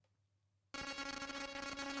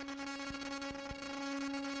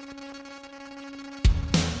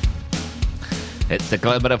It's the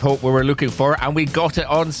glimmer of hope we were looking for, and we got it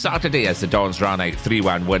on Saturday as the Dons ran out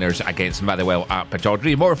 3-1 winners against Motherwell at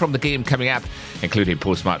Pittodrie. More from the game coming up, including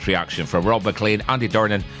post-match reaction from Rob McLean, Andy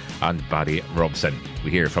Dornan and Barry Robson.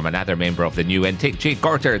 We hear from another member of the new intake, Jay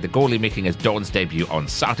Gorter, the goalie making his Dons debut on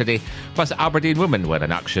Saturday, plus Aberdeen women were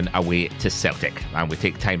in action away to Celtic. And we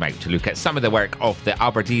take time out to look at some of the work of the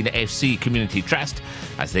Aberdeen FC Community Trust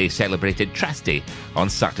as they celebrated Trust Day on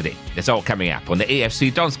Saturday. It's all coming up on the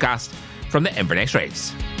AFC Donscast from the Inverness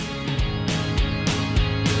Reds.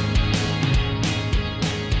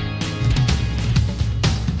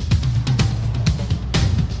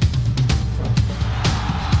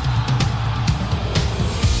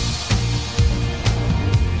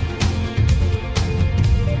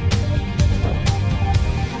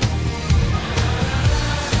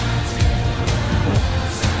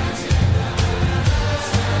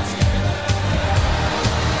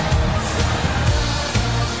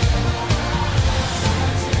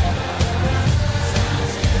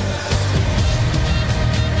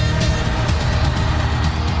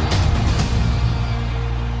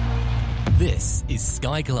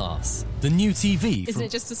 Sky Glass, the new TV. Isn't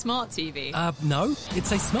it just a smart TV? No,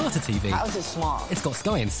 it's a smarter TV. How is it smart? It's got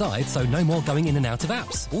Sky inside, so no more going in and out of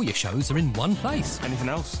apps. All your shows are in one place. Anything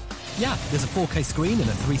else? Yeah, there's a 4K screen and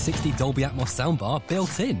a 360 Dolby Atmos soundbar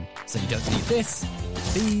built in. So you don't need this,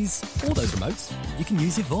 these, or those remotes. You can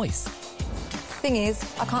use your voice. Thing is,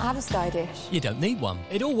 I can't have a Sky dish. You don't need one.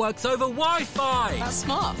 It all works over Wi-Fi. That's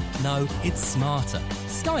smart. No, it's smarter.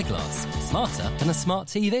 Sky Glass. Smarter than a smart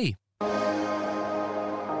TV.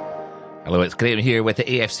 Hello, it's Graham here with the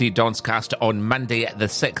AFC Donscast on Monday the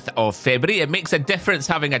 6th of February. It makes a difference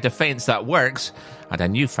having a defence that works and a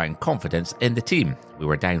newfound confidence in the team. We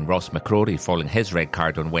were down Ross McCrory following his red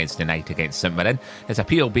card on Wednesday night against St Mirren, his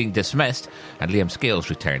appeal being dismissed, and Liam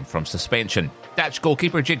Scales returned from suspension. Dutch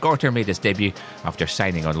goalkeeper Jay Gorter made his debut after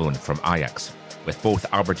signing on loan from Ajax. With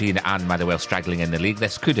both Aberdeen and Motherwell struggling in the league,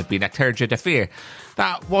 this could have been a turgid affair.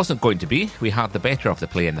 That wasn't going to be. We had the better of the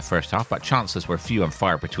play in the first half, but chances were few and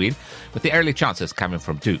far between, with the early chances coming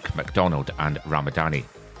from Duke, McDonald and Ramadani.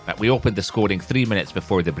 We opened the scoring 3 minutes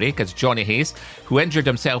before the break as Johnny Hayes, who injured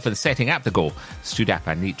himself in setting up the goal, stood up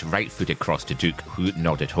a neat right-footed cross to Duke, who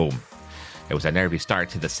nodded home. It was a nervy start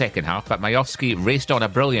to the second half, but Majowski raced on a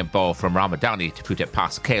brilliant ball from Ramadani to put it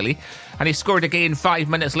past Kelly, and he scored again 5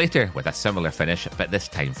 minutes later with a similar finish, but this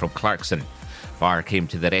time from Clarkson. VAR came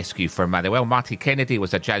to the rescue for Motherwell. Matty Kennedy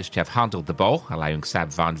was adjudged to have handled the ball, allowing Sab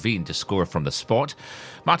Van Veen to score from the spot.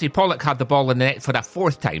 Matty Pollock had the ball in the net for a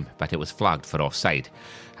fourth time, but it was flagged for offside.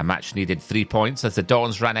 A match needed 3 points as the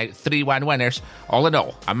Dons ran out 3-1 winners. All in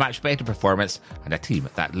all, a much better performance and a team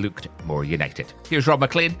that looked more united. Here's Rob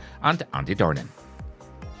McLean and Andy Dornan.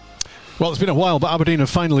 Well, it's been a while, but Aberdeen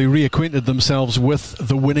have finally reacquainted themselves with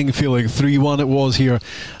the winning feeling. 3-1 it was here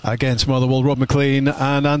against Motherwell. Rob McLean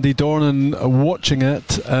and Andy Dornan watching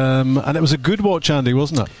it, and it was a good watch, Andy,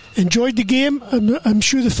 wasn't it? Enjoyed the game. I'm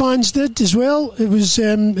sure the fans did as well. It was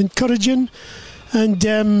encouraging and,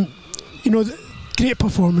 great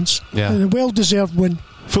performance. Yeah. And a well-deserved win.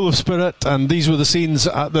 Full of spirit, and these were the scenes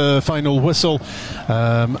at the final whistle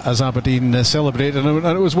as Aberdeen celebrated, and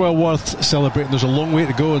it was well worth celebrating. There's a long way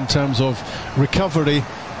to go in terms of recovery,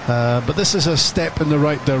 but this is a step in the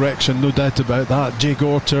right direction, no doubt about that. Jay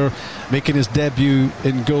Gorter making his debut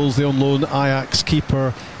in goals, the on loan Ajax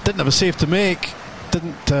keeper, didn't have a save to make,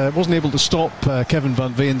 wasn't able to stop Kevin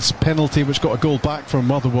Van Veen's penalty, which got a goal back from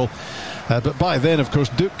Motherwell, but by then of course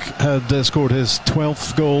Duke had scored his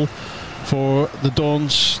 12th goal for the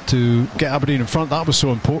Dons to get Aberdeen in front. That was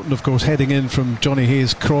so important, of course, heading in from Johnny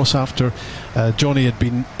Hayes' cross after Johnny had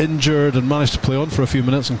been injured and managed to play on for a few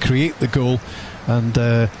minutes and create the goal,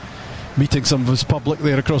 and meeting some of his public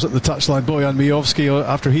there across at the touchline. Bojan Majowski,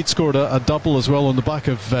 after he'd scored a double as well on the back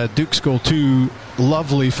of Duke's goal. Two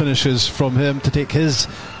lovely finishes from him to take his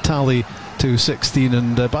tally to 16,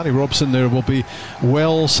 and Barry Robson there will be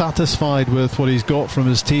well satisfied with what he's got from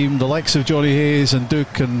his team. The likes of Johnny Hayes and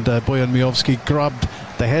Duke and Bojan Majowski grabbed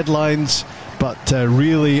the headlines, but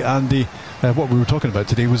really, Andy, what we were talking about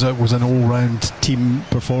today was an all-round team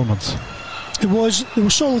performance. They were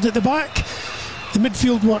solid at the back. The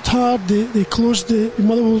midfield worked hard. They closed the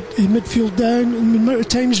Motherwell midfield down. The amount of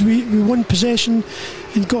times we won possession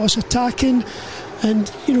and got us attacking.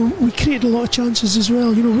 And, we created a lot of chances as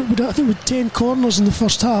well. I think we had 10 corners in the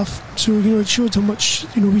first half. So, it showed how much,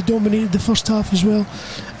 we dominated the first half as well.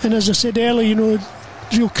 And as I said earlier,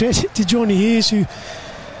 real credit to Johnny Hayes, who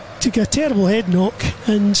took a terrible head knock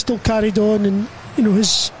and still carried on. And,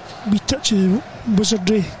 his wee touch of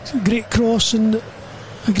wizardry, great cross and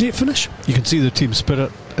a great finish. You can see the team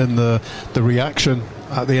spirit in the reaction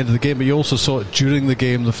at the end of the game, but you also saw it during the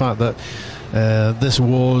game, the fact that this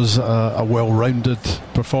was a well-rounded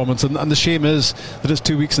performance, and the shame is that it's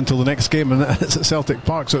 2 weeks until the next game, and it's at Celtic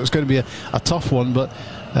Park, so it's going to be a tough one, but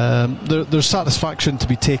there's satisfaction to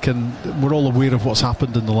be taken. We're all aware of what's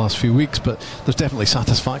happened in the last few weeks, but there's definitely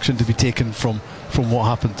satisfaction to be taken from what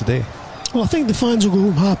happened today. Well, I think the fans will go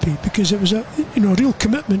home happy, because it was a real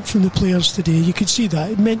commitment from the players today. You could see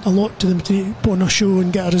that it meant a lot to them to put on a show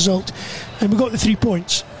and get a result, and we got the 3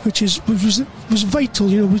 points, which was vital.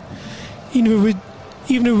 Even if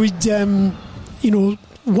we'd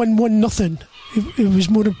won 1-0, it was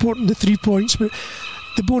more important the 3 points. But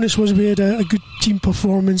the bonus was we had a good team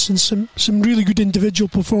performance and some really good individual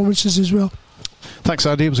performances as well. Thanks,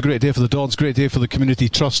 Andy. It was a great day for the Dons, great day for the Community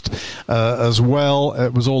Trust as well.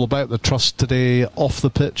 It was all about the trust today off the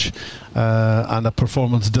pitch, and a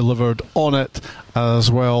performance delivered on it as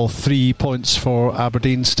well. 3 points for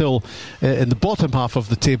Aberdeen, still in the bottom half of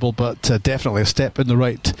the table, but definitely a step in the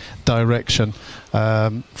right direction.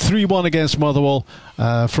 3-1 against Motherwell.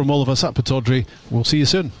 From all of us at Pittodrie, we'll see you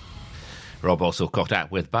soon. Rob also caught up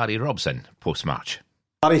with Barry Robson post-match.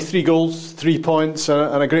 Barry, 3 goals, 3 points,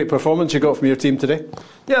 and a great performance you got from your team today.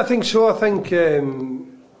 Yeah, I think so. I think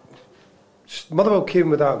Motherwell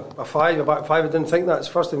came with a back five. I didn't think that. It's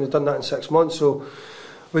the first time we've done that in 6 months. So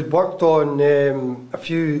we'd worked on a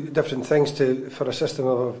few different things for a system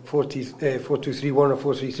of a 4-2-3-1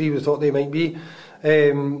 or 4-3-3. We thought they might be,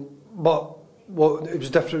 but it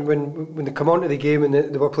was different when they come onto the game and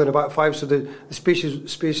they were playing a back five. So the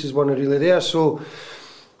spaces weren't really there. So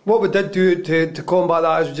what we did do to combat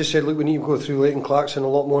that is we just said, look, we need to go through Leighton Clarkson a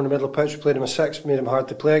lot more in the middle of the pitch. We played him a 6, made him hard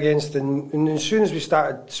to play against, and as soon as we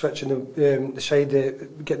started switching the side,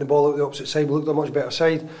 getting the ball out the opposite side, we looked at a much better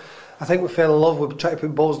side. I think we fell in love with trying to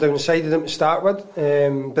put balls down the side of them to start with,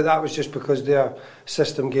 but that was just because their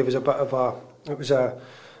system gave us a bit of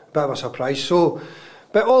a surprise. So,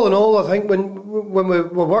 but all in all, I think when we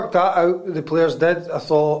worked that out, the players did. I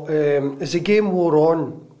thought as the game wore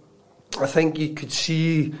on, I think you could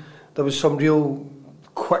see there was some real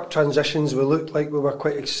quick transitions. We looked like we were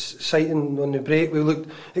quite exciting on the break. We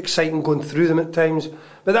looked exciting going through them at times,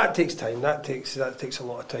 but that takes time. That takes a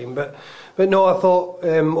lot of time. But no, I thought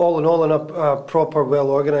all in all, in a proper, well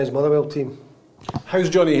organised Motherwell team. How's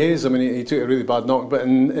Johnny Hayes? I mean, he took a really bad knock, but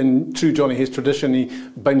in true Johnny Hayes tradition, he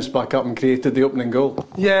bounced back up and created the opening goal.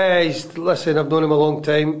 Yeah, listen, I've known him a long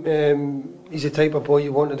time. He's the type of boy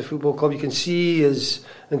you want at the football club. You can see his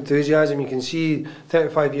enthusiasm. You can see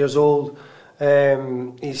 35 years old.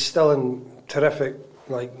 He's still in terrific.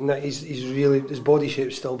 He's really, his body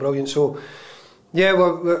shape's still brilliant. So, yeah,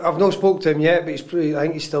 I've not spoke to him yet, but I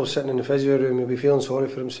think he's still sitting in the physio room. He'll be feeling sorry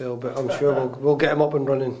for himself, but I'm sure we'll get him up and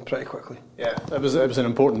running pretty quickly. Yeah, it was an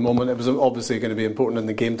important moment. It was obviously going to be important in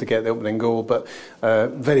the game to get the opening goal, but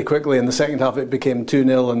very quickly in the second half it became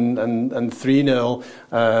 2-0 and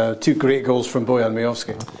 3-0. 2 great goals from Bojan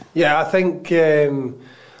Majowski. Yeah, I think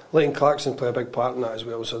Leighton Clarkson played a big part in that as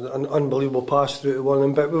well. It was an unbelievable pass through to one of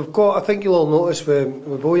them. But we've got, I think you'll all notice with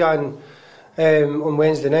Bojan on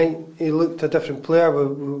Wednesday night, he looked a different player.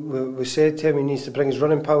 We said to him he needs to bring his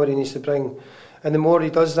running power, he needs to bring, and the more he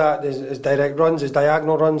does that, his direct runs, his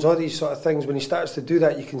diagonal runs, all these sort of things, when he starts to do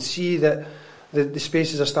that, you can see that the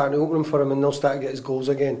spaces are starting to open for him and they'll start to get his goals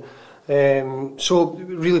again. So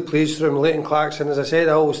really pleased for him. Leighton Clarkson, as I said,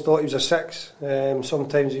 I always thought he was a 6.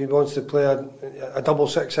 Sometimes he wants to play a double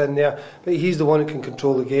 6 in there, but he's the one who can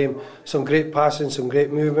control the game. Some great passing, some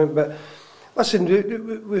great movement, but listen,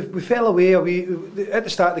 we fell away at the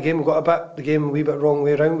start of the game. We got the game a wee bit wrong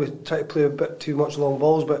way around. We tried to play a bit too much long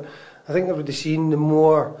balls, but I think I've already seen the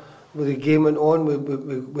more with the game went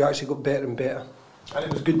on, we actually got better and better. And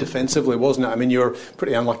it was good defensively, wasn't it? I mean, you were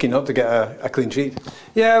pretty unlucky not to get a clean sheet.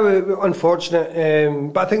 Yeah, we're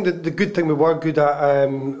unfortunate. But I think the good thing we were good at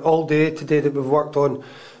all day today that we've worked on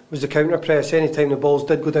was the counter press. Any time the balls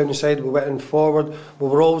did go down the side, we went in forward. We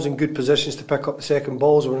were always in good positions to pick up the second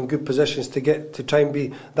balls. We were in good positions to try and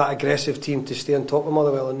be that aggressive team to stay on top of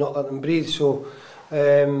Motherwell and not let them breathe. So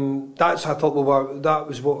that's what I thought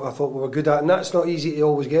we were good at, and that's not easy to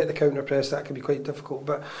always get the counter press. That can be quite difficult.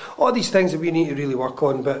 But all these things that we need to really work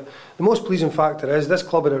on. But the most pleasing factor is this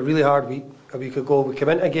club had a really hard week a week ago. We came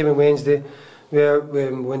into a game on Wednesday where we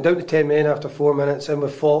went down to 10 men after 4 minutes and we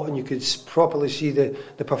fought, and you could properly see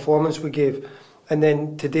the performance we gave. And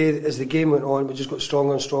then today, as the game went on, we just got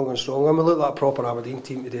stronger and stronger and stronger, and we looked like a proper Aberdeen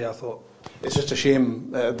team today, I thought. It's just a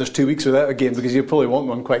shame there's 2 weeks without a game, because you probably want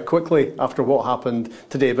one quite quickly after what happened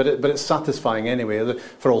today, but it's satisfying anyway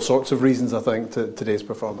for all sorts of reasons, I think, to today's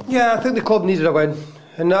performance. Yeah, I think the club needed a win.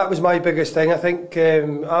 And that was my biggest thing. I think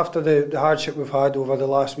after the hardship we've had over the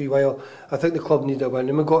last wee while, I think the club needed a win,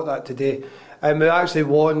 and we got that today. And we actually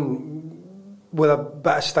won with a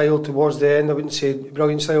bit of style towards the end. I wouldn't say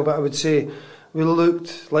brilliant style, but I would say we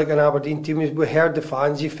looked like an Aberdeen team. We heard the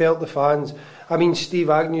fans, you felt the fans. I mean, Steve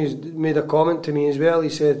Agnew made a comment to me as well. He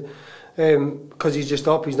said, because he's just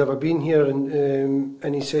up, he's never been here,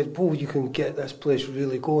 and he said, "Oh, you can get this place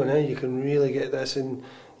really going, eh? You can really get this." And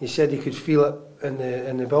he said he could feel it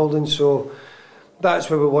in the building. So that's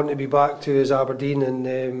where we want to be back to as Aberdeen,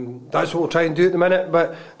 and that's what we'll try and do at the minute.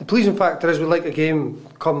 But the pleasing factor is we like a game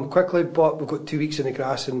come quickly, but we've got 2 weeks in the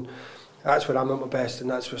grass, and that's where I'm at my best, and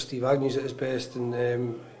that's where Steve Agnew's at his best,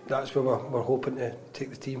 and that's where we're hoping to take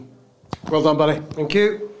the team. Well done, Barry. Thank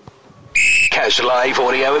you. Catch live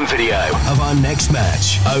audio and video of our next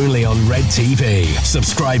match only on Red TV.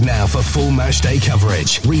 Subscribe now for full Matchday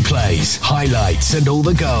coverage, replays, highlights and all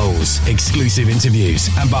the goals, exclusive interviews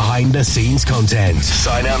and behind the scenes content.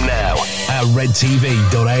 Sign up now at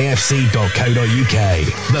redtv.afc.co.uk.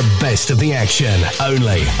 The best of the action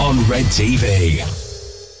only on Red TV.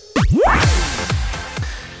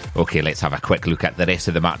 OK, let's have a quick look at the rest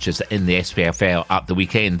of the matches in the SPFL at the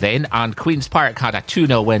weekend then. And Queen's Park had a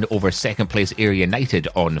 2-0 win over second place Ayr United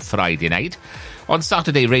on Friday night. On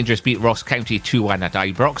Saturday, Rangers beat Ross County 2-1 at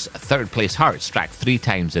Ibrox. Third place Hearts struck 3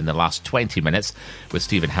 times in the last 20 minutes, with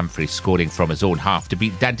Stephen Humphreys scoring from his own half to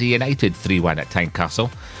beat Dundee United 3-1 at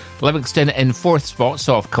Tynecastle. Livingston in fourth spot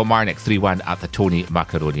saw Kilmarnock 3-1 at the Tony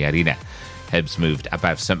Macaroni Arena. Hibs moved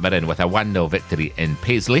above St Mirren with a 1-0 victory in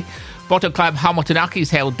Paisley. Bottom club Hamilton Accies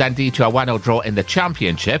held Dundee to a 1-0 draw in the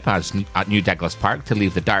Championship at New Douglas Park to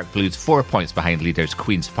leave the Dark Blues 4 points behind leaders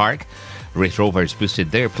Queen's Park. Raith Rovers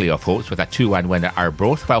boosted their playoff hopes with a 2-1 win at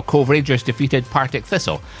Arbroath, while Cove Rangers defeated Partick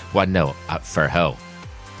Thistle 1-0 at Firhill.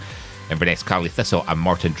 Inverness Cali Thistle and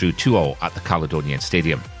Morton drew 2-2 at the Caledonian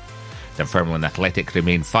Stadium. Dunfermline Athletic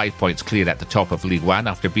remain 5 points clear at the top of League One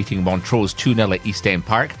after beating Montrose 2-0 at East End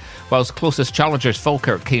Park, whilst closest challengers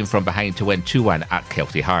Falkirk came from behind to win 2-1 at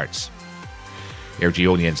Kelty Hearts.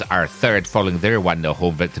 Ayrgionians are third following their 1-0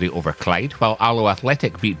 home victory over Clyde, while Alloa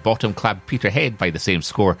Athletic beat bottom club Peterhead by the same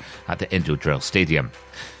score at the Indodrill Stadium.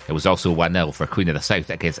 It was also 1-0 for Queen of the South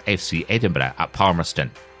against FC Edinburgh at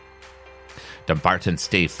Palmerston. Dumbarton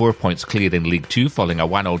stay 4 points clear in League 2 following a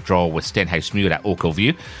 1-0 draw with Stenhousemuir at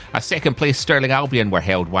Oakview. A second place Stirling Albion were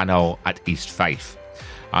held 1-0 at East Fife.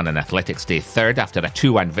 Annan Athletic stay third after a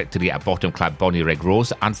 2-1 victory at bottom club Bonnyrigg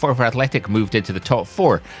Rose, and Forfar Athletic moved into the top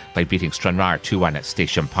 4 by beating Stranraer 2-1 at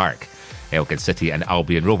Station Park. Elgin City and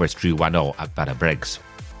Albion Rovers drew 1-0 at Barrabriggs.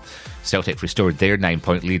 Celtic restored their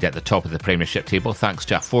 9-point lead at the top of the Premiership table thanks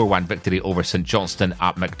to a 4-1 victory over St Johnstone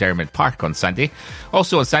at McDermott Park on Sunday.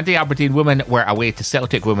 Also on Sunday, Aberdeen women were away to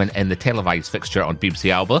Celtic women in the televised fixture on BBC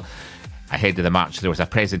Alba. Ahead of the match, there was a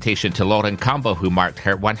presentation to Lauren Campbell, who marked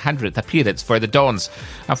her 100th appearance for the Dons.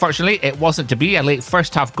 Unfortunately, it wasn't to be. A late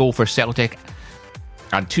first-half goal for Celtic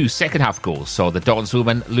and 2 second-half goals saw the Dons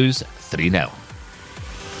women lose 3-0.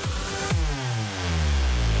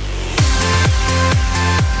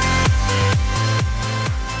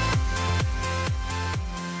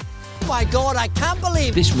 Oh my God, I can't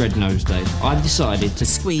believe this Red Nose Day. I've decided to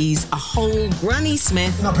squeeze a whole Granny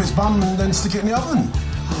Smith up its bum and then stick it in the oven.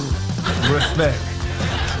 Respect.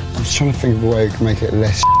 I'm just trying to think of a way to make it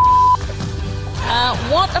less.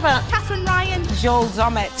 What about Catherine Ryan, Joel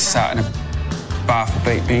Zomet? Sat in a bath of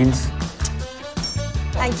baked beans.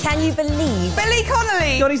 And can you believe Billy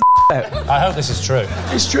Connolly got his out? I hope this is true.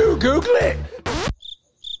 It's true, Google it.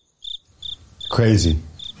 Crazy.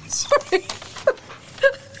 Sorry.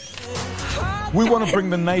 We want to bring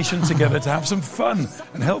the nation together to have some fun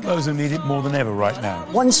and help those who need it more than ever right now.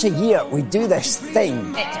 Once a year we do this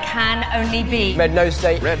thing. It can only be Red Nose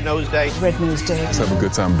Day. Red Nose Day. Red Nose Day. Let's have a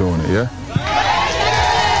good time doing it, yeah?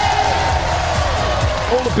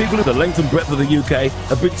 All the people in the length and breadth of the UK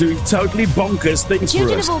have been doing totally bonkers things for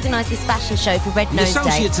Children us. have organised this fashion show for Red Nose Day. The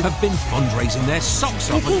associates have been fundraising their socks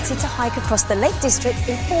off. Repeated to hike across the Lake District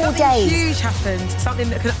in 4 days. Something huge happened. Something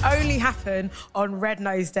that can only happen on Red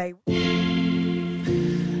Nose Day.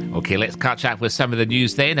 OK, let's catch up with some of the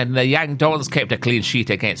news then. And the Young Dons kept a clean sheet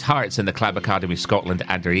against Hearts in the Club Academy Scotland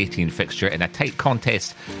Under-18 fixture in a tight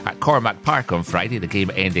contest at Cormac Park on Friday, the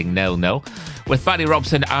game ending 0-0. With Barry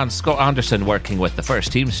Robson and Scott Anderson working with the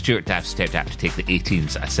first team, Stuart Duff stepped up to take the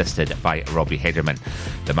 18s, assisted by Robbie Hederman.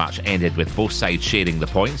 The match ended with both sides sharing the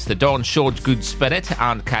points. The Dons showed good spirit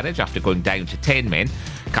and courage after going down to 10 men.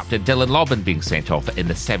 Captain Dylan Lobban being sent off in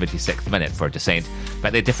the 76th minute for dissent,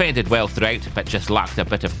 but they defended well throughout, but just lacked a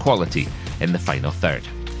bit of quality in the final third.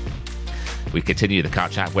 We continue the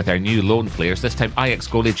catch up with our new loan players, this time Ajax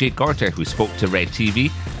goalie Jake Gorter, who spoke to Red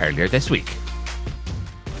TV earlier this week.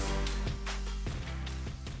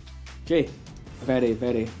 Jay, a very,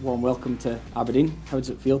 very warm welcome to Aberdeen. How does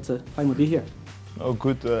it feel to finally be here? Oh,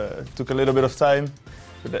 good. Took a little bit of time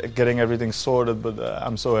getting everything sorted, but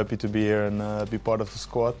I'm so happy to be here and be part of the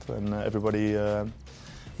squad. And everybody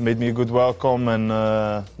made me a good welcome, and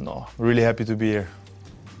really happy to be here.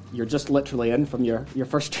 You're just literally in from your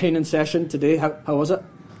first training session today. How was it?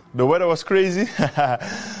 The weather was crazy, a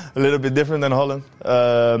little bit different than Holland,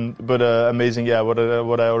 but amazing. Yeah, what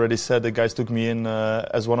I already said, the guys took me in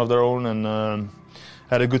as one of their own and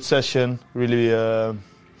had a good session, really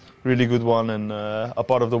good one, and a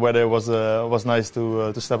part of the weather was nice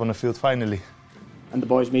to step on the field finally. And the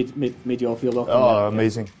boys made you all feel welcome. Oh,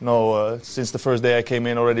 amazing! Yeah. No, since the first day I came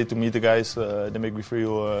in already to meet the guys, they make me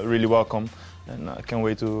feel really welcome, and I can't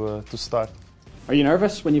wait to start. Are you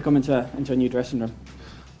nervous when you come into a new dressing room?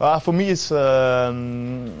 For me, it's I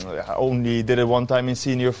only did it one time in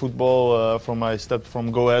senior football from my step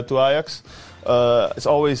from Go Ahead to Ajax. It's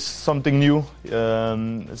always something new.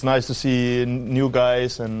 It's nice to see new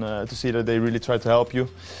guys and to see that they really try to help you.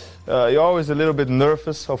 You're always a little bit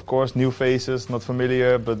nervous, of course, new faces, not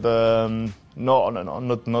familiar, but not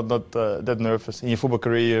that nervous. In your football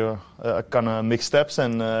career, kind of make steps,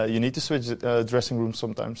 and you need to switch dressing rooms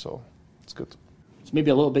sometimes, so it's good. It's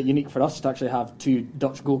maybe a little bit unique for us to actually have two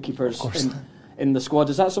Dutch goalkeepers in the squad.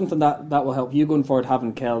 Is that something that will help you going forward,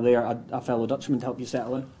 having Kel there, a fellow Dutchman, to help you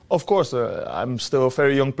settle in? Of course, I'm still a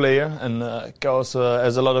very young player, and Kel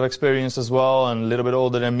has a lot of experience as well, and a little bit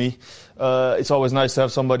older than me. It's always nice to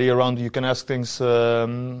have somebody around you can ask things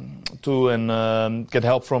to and get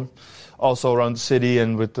help from. Also around the city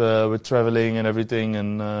and with traveling and everything,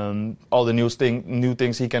 and all the new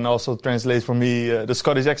things he can also translate for me. The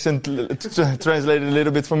Scottish accent translated a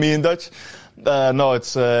little bit for me in Dutch.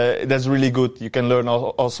 That's really good. You can learn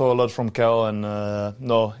also a lot from Kel, and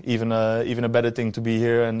even a better thing to be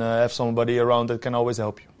here and have somebody around that can always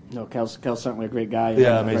help you. No, Kel's certainly a great guy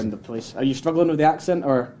around the place. Are you struggling with the accent,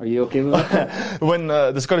 or are you okay with it? When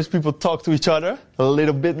the Scottish people talk to each other, a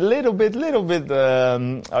little bit,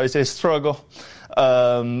 I would say struggle.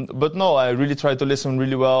 But no, I really try to listen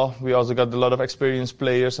really well. We also got a lot of experienced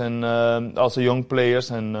players and also young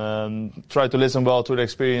players, and try to listen well to the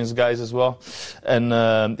experienced guys as well. And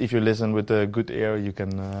if you listen with a good ear, you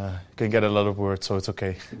can get a lot of words, so it's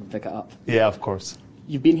okay. You can pick it up. Yeah, of course.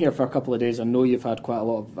 You've been here for a couple of days. I know you've had quite a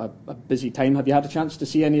lot of a busy time. Have you had a chance to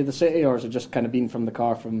see any of the city, or has it just kind of been from the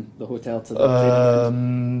car from the hotel to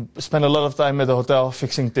the spent a lot of time at the hotel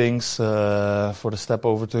fixing things for the step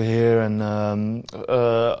over to here, and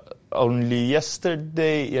only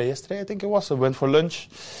yesterday I think it was, I went for lunch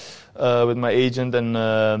with my agent, and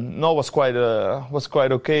was quite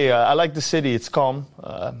okay. I like the city. It's calm.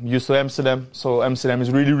 Used to Amsterdam, so Amsterdam is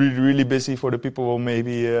really busy for the people who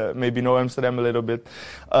maybe know Amsterdam a little bit.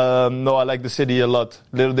 I like the city a lot.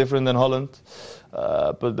 A little different than Holland,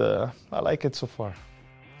 but I like it so far.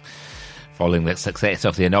 Following the success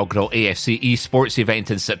of the inaugural AFC eSports event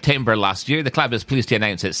in September last year, the club is pleased to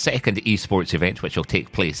announce its second eSports event, which will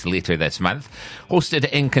take place later this month. Hosted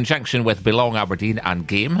in conjunction with Belong Aberdeen and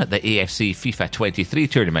Game, the AFC FIFA 23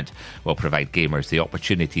 tournament will provide gamers the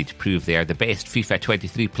opportunity to prove they are the best FIFA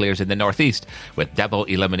 23 players in the North East, with double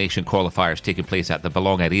elimination qualifiers taking place at the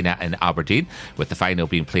Belong Arena in Aberdeen, with the final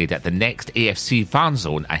being played at the next AFC Fan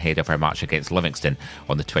Zone ahead of our match against Livingston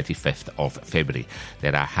on the 25th of February.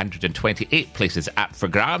 There are 128 places up for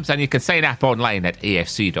grabs, and you can sign up online at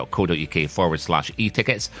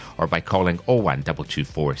afc.co.uk/e-tickets or by calling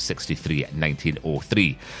 01224 63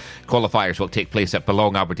 1903. Qualifiers will take place at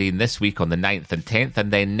Belong Aberdeen this week on the 9th and 10th,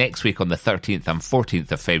 and then next week on the 13th and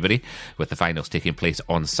 14th of February, with the finals taking place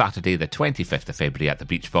on Saturday the 25th of February at the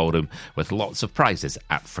Beach Ballroom, with lots of prizes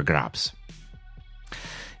up for grabs.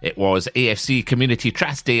 It was AFC Community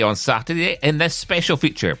Trust Day on Saturday. In this special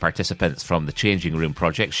feature, participants from the Changing Room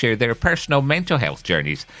project share their personal mental health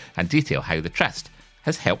journeys and detail how the Trust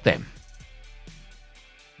has helped them.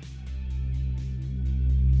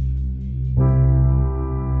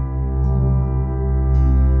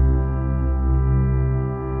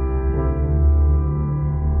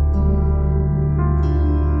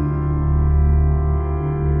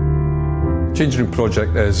 Changing Room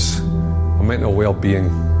project is a mental well-being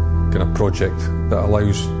kind of project that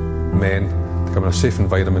allows men to come in a safe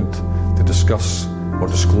environment to discuss or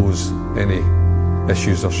disclose any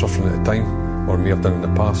issues they're suffering at the time or may have done in the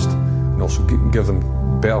past, and also give them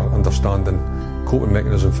better understanding, coping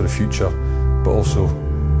mechanism for the future, but also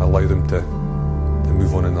allow them to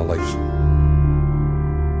move on in their lives.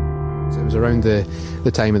 It was around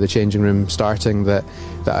the time of the changing room starting that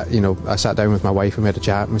I sat down with my wife and we had a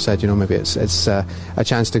chat and we said, maybe it's a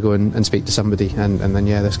chance to go and speak to somebody, and then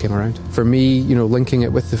this came around. For me, linking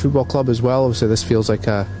it with the football club as well, obviously this feels like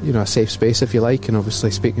a safe space, if you like, and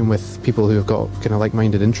obviously speaking with people who have got kind of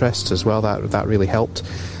like-minded interests as well, that really helped.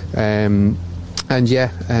 It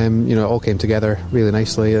all came together really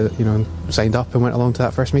nicely, signed up and went along to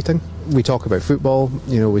that first meeting. We talk about football,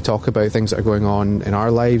 we talk about things that are going on in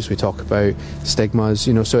our lives, we talk about stigmas,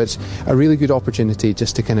 so it's a really good opportunity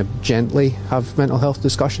just to kind of gently have mental health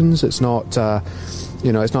discussions. It's not,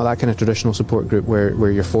 it's not that kind of traditional support group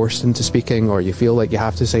where you're forced into speaking or you feel like you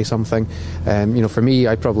have to say something. For me,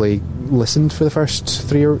 I probably listened for the first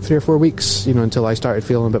three or 4 weeks, until I started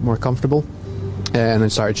feeling a bit more comfortable. And then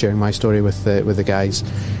started sharing my story with the guys,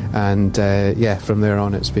 and from there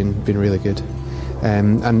on it's been really good.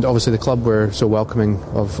 And obviously the club were so welcoming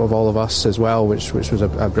of all of us as well, which was a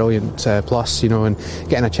brilliant plus, and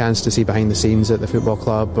getting a chance to see behind the scenes at the football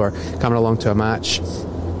club or coming along to a match,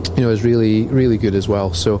 is really, really good as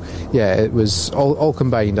well. So it was all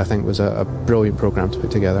combined, I think, was a brilliant programme to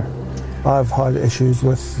put together. I've had issues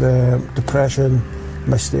with depression,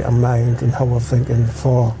 my state of mind and how I'm thinking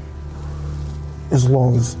for as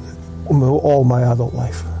long as all my adult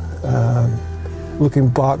life. Looking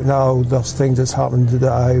back now, there's things that's happened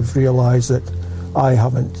that I've realised that I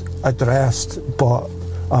haven't addressed, but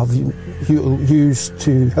I've used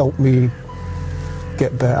to help me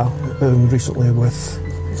get better recently with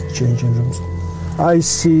changing rooms. I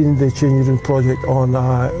seen the changing room project on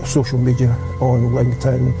social media, on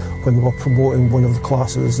LinkedIn, when they were promoting one of the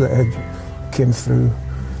classes that had came through.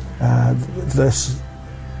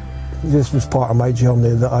 This was part of my journey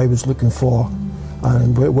that I was looking for,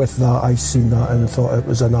 and with that I seen that and thought it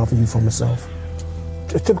was an avenue for myself.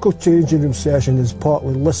 A typical changing room session is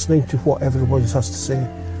partly listening to what everybody has to say.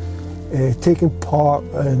 Taking part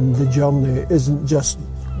in the journey isn't just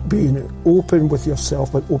being open with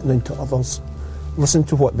yourself, but opening to others. Listen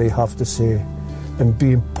to what they have to say and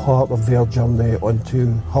being part of their journey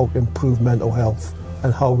onto how to improve mental health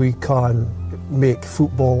and how we can make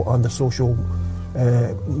football and the social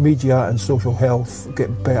media and social health get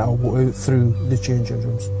better through the changing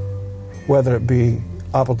rooms. Whether it be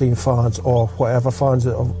Aberdeen fans or whatever fans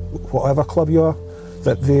of whatever club you are,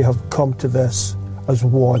 that they have come to this as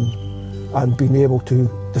one and been able to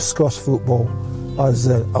discuss football as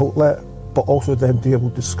an outlet, but also then be able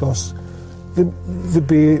to discuss the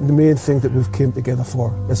main thing that we've came together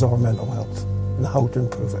for is our mental health and how to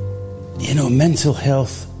improve it. Mental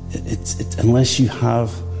health, it's unless you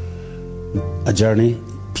have a journey,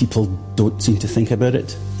 people don't seem to think about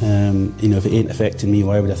it. If it ain't affecting me,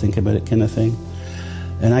 why would I think about it, kind of thing.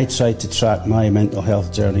 And I tried to track my mental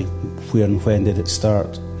health journey. Where and when did it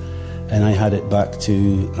start? And I had it back to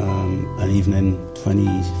an evening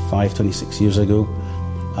 25, 26 years ago,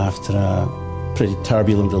 after a pretty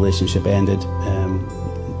turbulent relationship ended,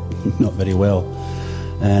 not very well.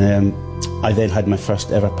 And I then had my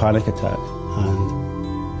first ever panic attack,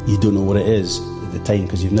 and you don't know what it is at the time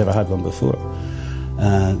because you've never had one before.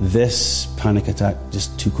 This panic attack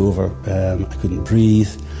just took over. I couldn't breathe,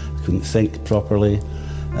 I couldn't think properly.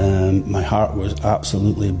 My heart was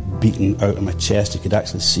absolutely beating out of my chest. You could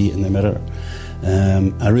actually see it in the mirror.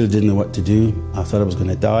 I really didn't know what to do. I thought I was going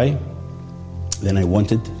to die. Then I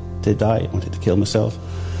wanted to die. I wanted to kill myself.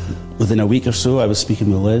 Within a week or so, I was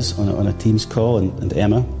speaking with Liz on a Teams call and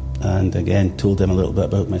Emma, and again told them a little bit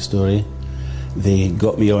about my story. They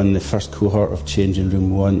got me on the first cohort of Changing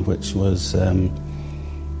Room 1, which was, I'm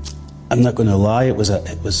not going to lie, I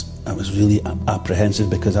was really apprehensive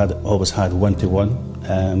because I'd always had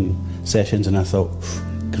one-to-one sessions, and I thought,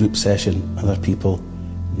 group session, other people,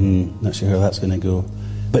 not sure how that's going to go.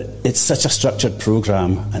 But it's such a structured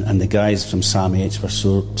programme, and the guys from SAMH were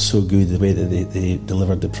so good, the way that they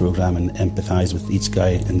delivered the programme and empathised with each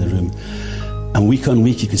guy in the room. And week on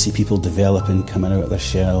week you could see people developing, coming out of their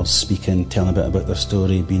shells, speaking, telling a bit about their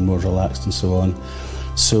story, being more relaxed and so on.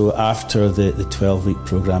 So after the 12-week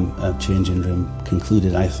programme Changing Room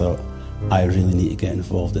concluded, I thought, I really need to get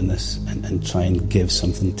involved in this and try and give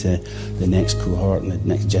something to the next cohort and the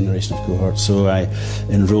next generation of cohorts. So I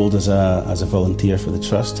enrolled as a volunteer for the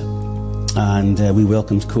Trust, and we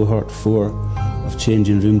welcomed cohort 4 of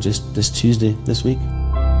Changing Room just this Tuesday, this week.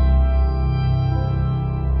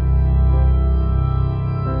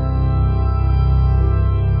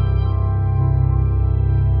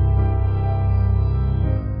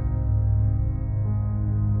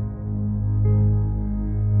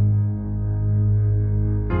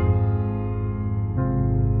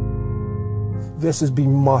 This has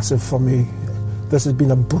been massive for me this has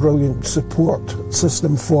been a brilliant support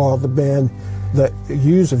system for the men that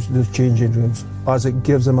use the changing rooms, as it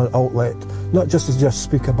gives them an outlet, not just to just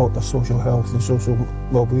speak about their social health and social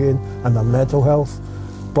well-being and their mental health,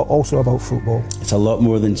 but also about football. It's a lot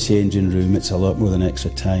more than changing room. It's a lot more than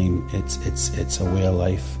extra time. It's a way of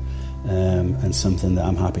life, and something that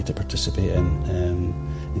I'm happy to participate in and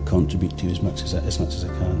contribute to as much as I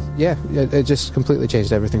can. Yeah, it just completely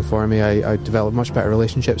changed everything for me. I developed much better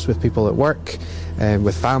relationships with people at work,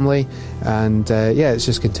 with family, and it's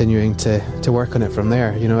just continuing to work on it from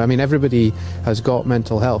there. You know, I mean, everybody has got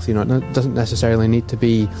mental health. You know, it doesn't necessarily need to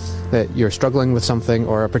be that you're struggling with something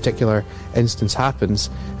or a particular instance happens.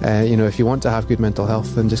 You know, if you want to have good mental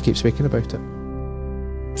health, then just keep speaking about it.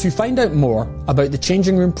 To find out more about the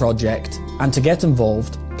Changing Room project and to get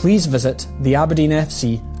involved, please visit the Aberdeen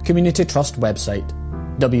FC Community Trust website,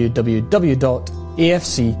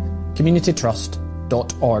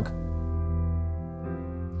 www.afccommunitytrust.org.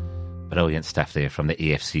 Brilliant stuff there from the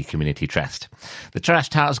AFC Community Trust. The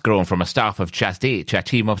trust has grown from a staff of just 8 to a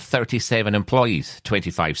team of 37 employees,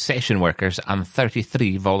 25 session workers and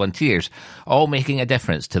 33 volunteers, all making a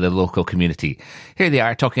difference to the local community. Here they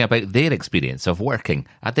are talking about their experience of working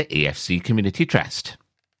at the AFC Community Trust.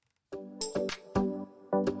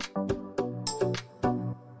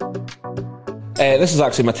 This is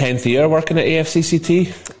actually my 10th year working at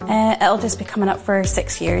AFCCT. It'll just be coming up for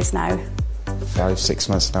 6 years now. 5-6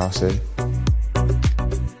 months now, so.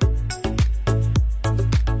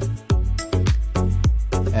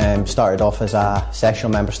 Started off as a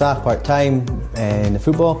sectional member staff part-time in the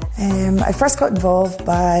football. I first got involved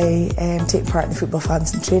by taking part in the Football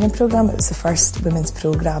Fans and Training programme. It was the first women's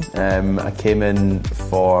programme. I came in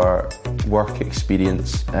for work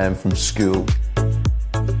experience from school.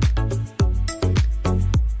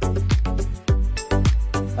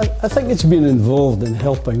 I think it's been involved in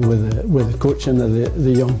helping with the coaching of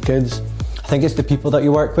the young kids. I think it's the people that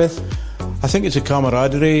you work with. I think it's a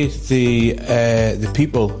camaraderie, the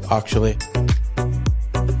people actually.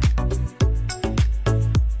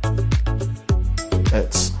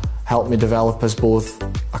 It's helped me develop as both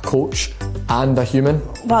a coach and a human.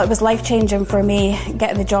 Well, it was life-changing for me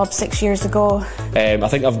getting the job 6 years ago. I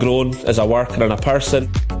think I've grown as a worker and a person.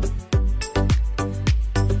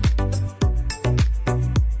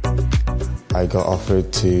 I got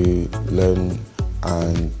offered to learn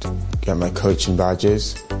and get my coaching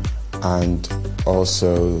badges, and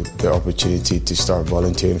also the opportunity to start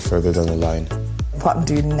volunteering further down the line. What I'm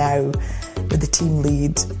doing now with the team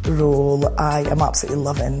lead role, I am absolutely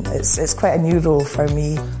loving. It's quite a new role for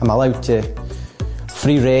me. I'm allowed to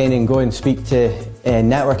free rein and go and speak to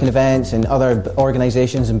networking events and other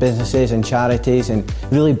organisations and businesses and charities and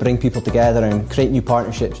really bring people together and create new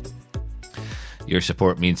partnerships. Your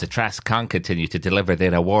support means the Trust can continue to deliver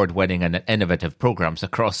their award-winning and innovative programmes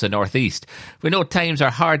across the North East. We know times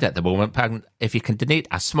are hard at the moment, and if you can donate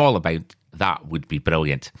a small amount, that would be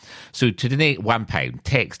brilliant. So to donate £1,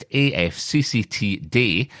 text AFCCT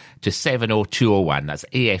Day to 70201. That's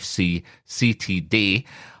AFCCT Day,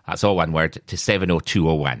 that's all one word, to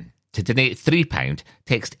 70201. To donate £3,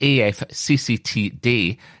 text AFCCT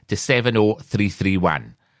Day to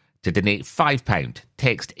 70331. To donate £5,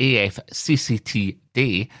 text AFCCT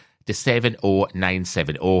Day to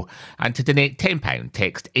 70970. And to donate £10,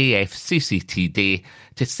 text AFCCT Day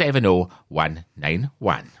to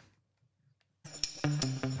 70191.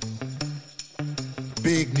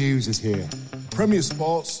 Big news is here. Premier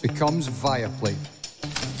Sports becomes Viaplay.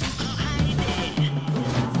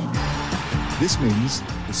 This means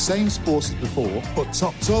the same sports as before, but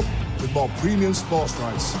topped up with more premium sports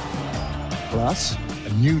rights. Plus, a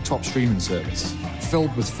new top streaming service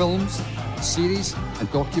filled with films, series and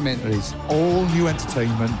documentaries. All new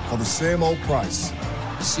entertainment for the same old price.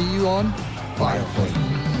 See you on Viaplay.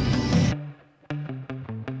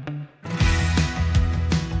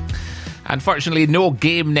 Unfortunately, no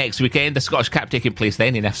game next weekend. The Scottish Cup taking place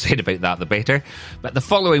then, enough said about that, the better. But the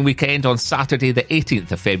following weekend, on Saturday the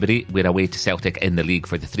 18th of February, we're away to Celtic in the league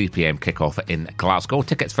for the 3pm kickoff in Glasgow.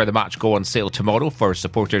 Tickets for the match go on sale tomorrow for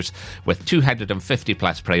supporters with 250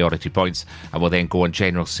 plus priority points, and will then go on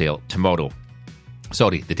general sale tomorrow.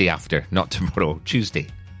 Sorry, the day after, not tomorrow, Tuesday.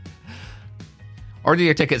 Order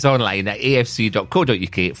your tickets online at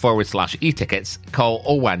afc.co.uk/e-tickets. Call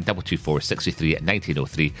 01224 63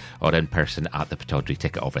 1903 or in person at the Pataudry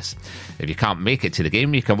Ticket Office. If you can't make it to the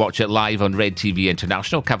game, you can watch it live on Red TV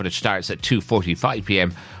International. Coverage starts at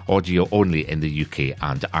 2:45pm, audio only in the UK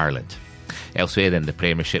and Ireland. Elsewhere in the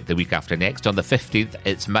Premiership the week after next, on the 15th,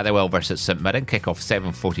 it's Motherwell versus St Mirren, kick-off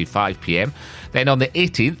 7:45pm. Then on the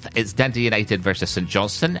 18th, it's Dundee United versus St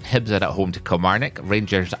Johnstone, Hibs are at home to Kilmarnock,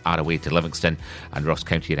 Rangers are away to Livingston, and Ross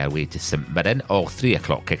County are away to St Mirren, all 3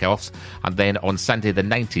 o'clock kick-offs. And then on Sunday the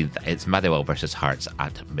 19th, it's Motherwell versus Hearts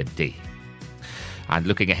at midday. And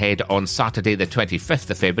looking ahead on Saturday the 25th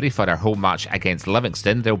of February for our home match against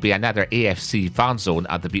Livingston, there will be another AFC fan zone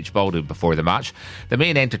at the Beach Ballroom before the match. The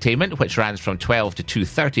main entertainment, which runs from 12 to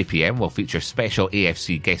 2:30pm, will feature special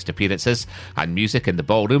AFC guest appearances and music in the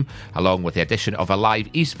ballroom, along with the addition of a live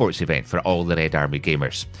esports event for all the Red Army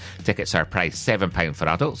gamers. Tickets are priced £7 for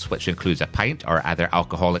adults, which includes a pint or other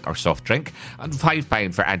alcoholic or soft drink, and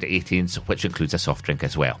 £5 for under 18s, which includes a soft drink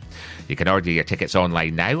as well. You can order your tickets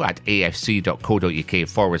online now at afc.co.uk/e-tickets,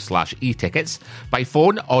 by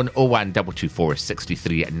phone on 01224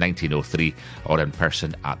 63 1903, or in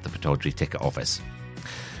person at the Pittodrie ticket office.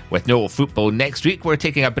 With no football next week, we're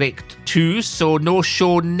taking a break too, so no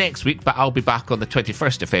show next week, but I'll be back on the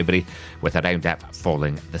 21st of February with a roundup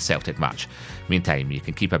following the Celtic match. Meantime, you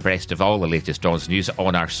can keep abreast of all the latest Dons news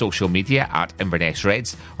on our social media at Inverness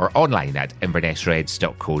Reds or online at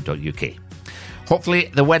invernessreds.co.uk.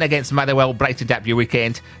 Hopefully the win against Motherwell brightened up your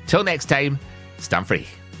weekend. Till next time, stand free.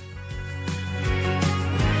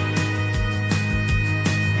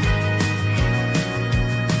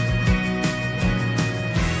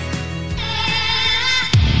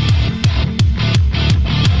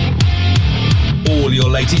 All your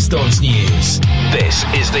latest Dons news. This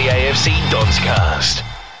is the AFC Donscast.